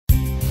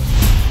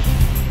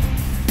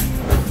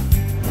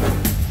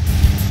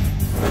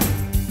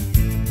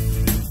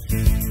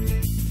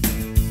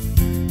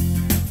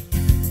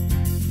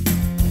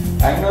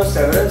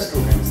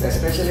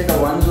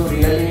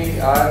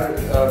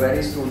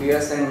very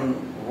studious and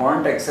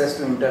want access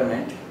to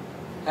internet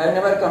have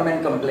never come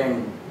and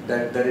complained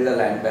that there is a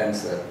land ban,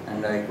 sir,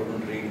 and I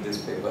couldn't read this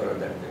paper or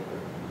that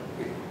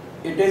paper.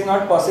 It is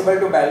not possible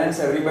to balance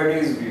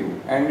everybody's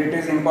view, and it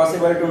is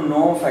impossible to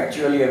know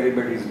factually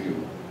everybody's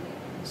view.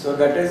 So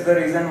that is the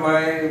reason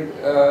why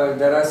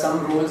there are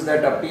some rules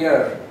that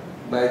appear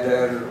by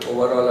their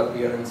overall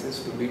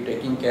appearances to be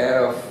taking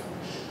care of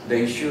the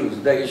issues.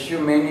 The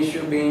main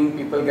issue being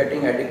people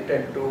getting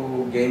addicted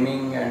to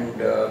gaming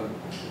and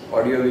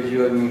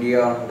audiovisual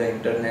media on the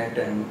internet,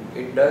 and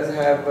it does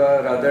have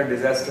rather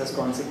disastrous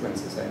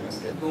consequences, I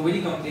must say.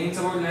 Nobody complains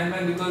about land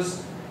ban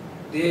because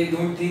they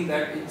don't think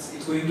that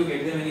it's going to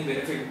get them any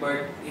benefit.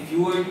 But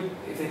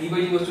if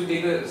anybody was to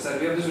take a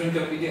survey of the student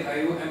community, I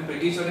am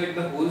pretty sure that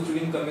the whole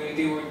student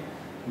community would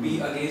be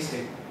against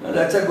it. No,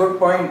 that's a good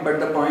point, but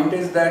the point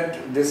is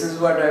that this is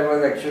what I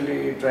was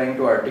actually trying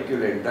to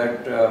articulate,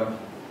 that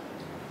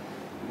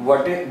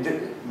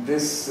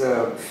this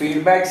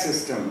feedback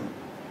system,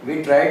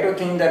 we try to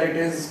think that it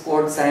is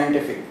quote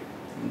scientific,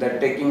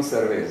 that taking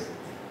surveys,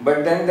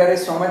 but then there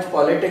is so much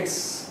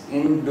politics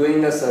in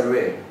doing a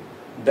survey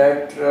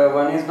that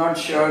one is not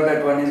sure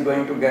that one is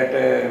going to get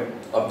an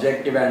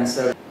objective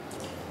answer.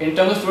 In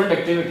terms of student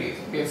activities,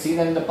 we have seen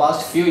that in the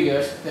past few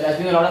years there has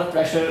been a lot of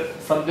pressure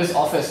from this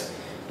office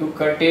to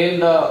curtail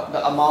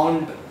the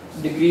amount,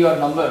 degree or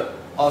number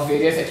of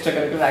various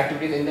extracurricular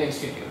activities in the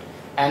institute,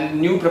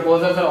 and new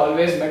proposals are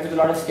always met with a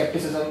lot of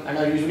skepticism and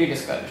are usually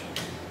discouraged.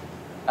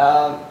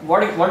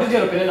 What is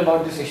your opinion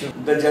about this issue?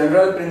 The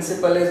general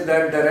principle is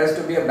that there has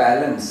to be a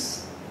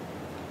balance,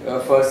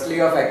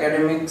 firstly of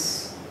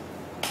academics,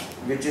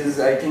 which is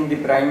I think the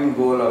prime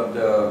goal of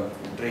the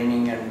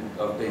training and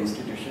of the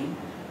institution,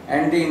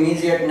 and the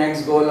immediate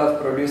next goal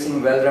of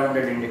producing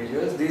well-rounded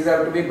individuals. These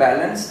have to be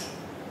balanced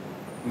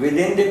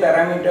within the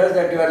parameters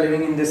that you are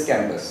living in this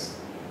campus.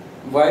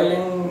 While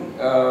in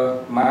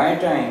my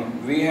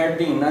time, we had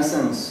the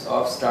innocence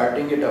of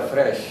starting it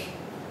afresh,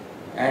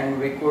 and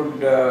we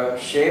could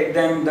shape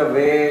them the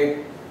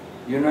way,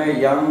 you know, a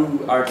young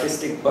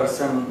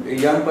person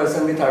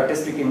with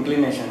artistic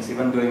inclinations,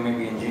 even though he may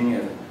be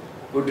engineer,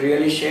 could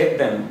really shape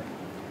them.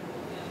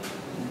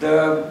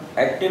 The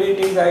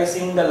activities I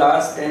see in the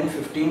last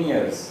 10-15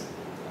 years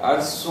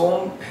are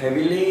so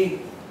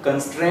heavily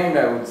constrained,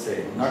 I would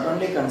say, not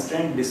only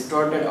constrained,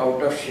 distorted,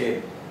 out of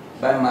shape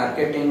by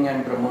marketing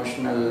and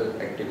promotional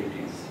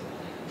activities,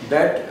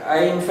 that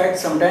I in fact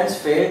sometimes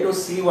fail to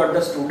see what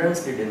the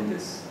students did in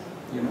this.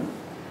 You know,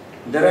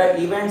 there are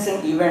events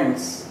and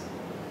events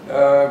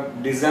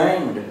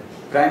designed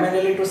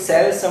primarily to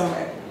sell some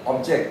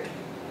object,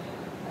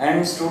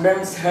 and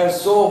students have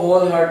so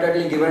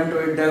wholeheartedly given to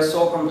it, they have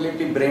so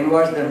completely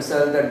brainwashed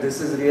themselves that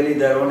this is really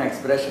their own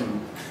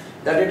expression,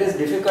 that it is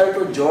difficult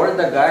to jolt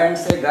the guy and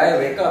say, guy,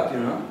 wake up, you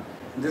know.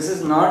 This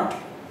is not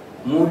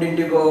Mood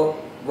Indigo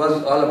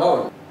was all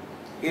about.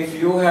 If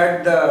you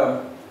had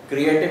the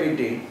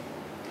creativity,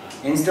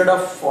 instead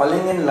of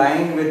falling in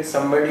line with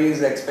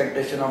somebody's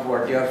expectation of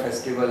what your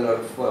festival or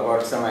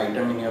what some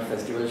item in your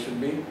festival should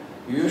be,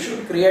 you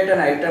should create an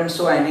item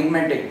so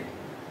enigmatic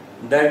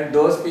that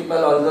those people,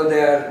 although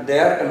they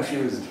are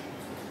confused,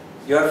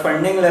 your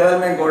funding level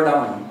may go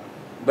down,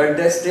 but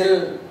they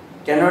still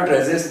cannot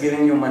resist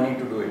giving you money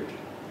to do it.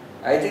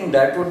 I think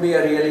that would be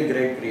a really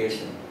great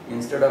creation,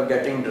 instead of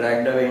getting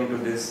dragged away into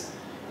this.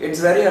 It's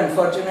very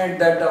unfortunate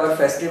that our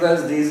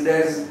festivals these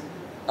days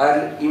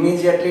are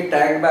immediately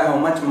tagged by how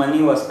much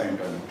money was spent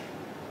on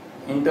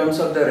it. In terms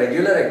of the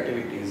regular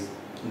activities,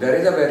 there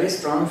is a very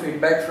strong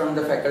feedback from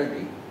the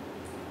faculty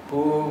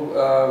who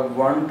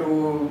want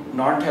to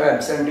not have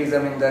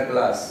absenteeism in their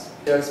class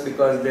just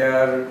because they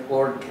are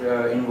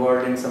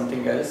involved in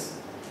something else.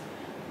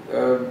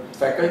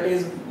 Faculty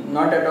is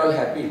not at all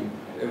happy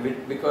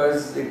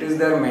because it is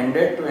their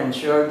mandate to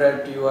ensure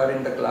that you are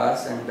in the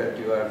class and that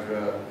you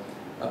are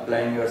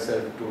applying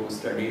yourself to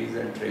studies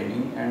and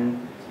training,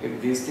 and if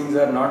these things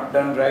are not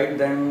done right,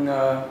 then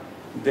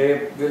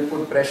they will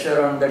put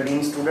pressure on the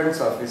Dean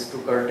Students Office to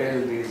curtail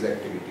these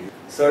activities.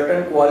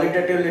 Certain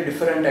qualitatively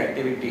different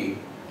activity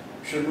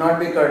should not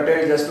be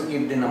curtailed just to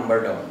keep the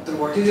number down. So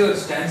what is your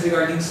stance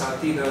regarding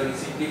SATI, the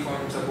recently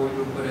formed support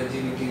group for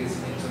LGBT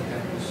residents on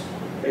campus?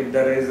 If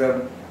there is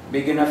a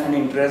big enough an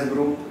interest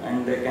group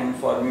and they can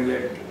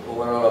formulate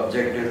overall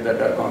objectives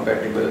that are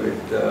compatible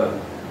with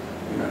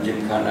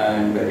Gymkhana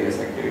and various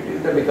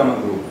activities, they become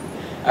a group.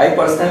 I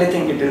personally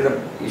think it is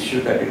an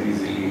issue that is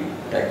easily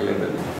tackleable.